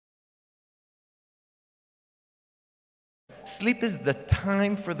Sleep is the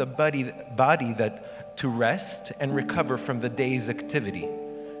time for the body to rest and recover from the day's activity.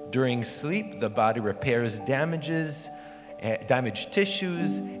 During sleep, the body repairs damaged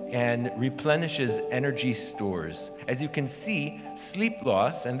tissues and replenishes energy stores. As you can see, sleep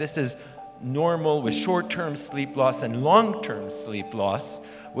loss, and this is normal with short-term sleep loss and long-term sleep loss,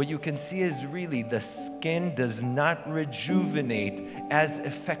 what you can see is really the skin does not rejuvenate as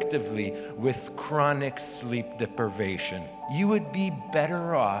effectively with chronic sleep deprivation. You would be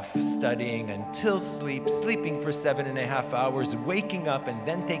better off studying until sleeping for 7.5 hours, waking up and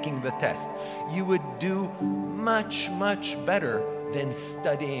then taking the test. You would do much, much better than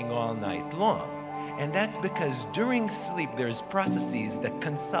studying all night long. And that's because during sleep, there's processes that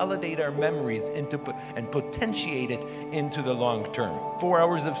consolidate our memories and potentiate it into the long term. 4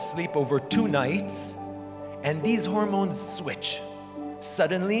 hours of sleep over 2 nights, and these hormones switch.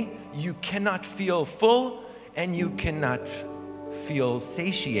 Suddenly, you cannot feel full and you cannot feel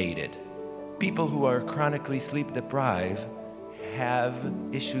satiated. People who are chronically sleep deprived have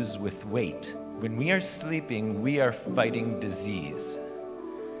issues with weight. When we are sleeping, we are fighting disease.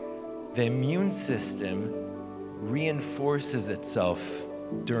 The immune system reinforces itself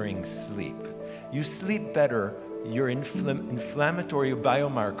during sleep. You sleep better, your inflammatory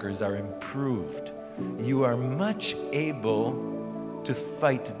biomarkers are improved. You are much able to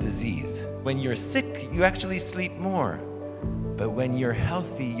fight disease. When you're sick, you actually sleep more. But when you're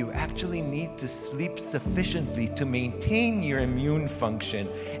healthy, you actually need to sleep sufficiently to maintain your immune function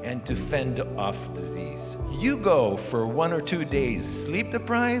and to fend off disease. You go for 1 or 2 days sleep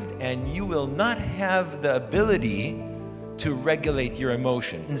deprived and you will not have the ability to regulate your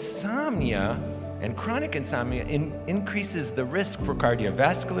emotions. Insomnia and chronic insomnia increases the risk for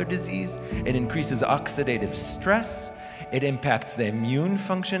cardiovascular disease. It increases oxidative stress. It impacts the immune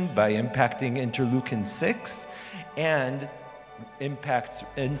function by impacting interleukin-6 and impacts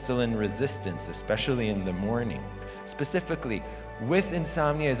insulin resistance, especially in the morning. Specifically, with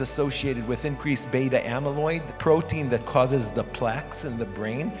insomnia is associated with increased beta amyloid, the protein that causes the plaques in the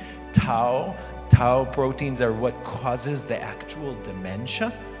brain. Tau proteins are what causes the actual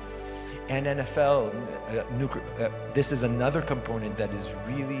dementia. And NFL, this is another component that is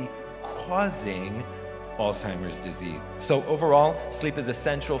really causing Alzheimer's disease. So overall, sleep is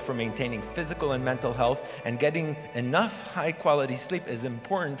essential for maintaining physical and mental health, and getting enough high-quality sleep is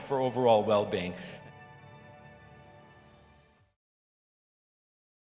important for overall well-being.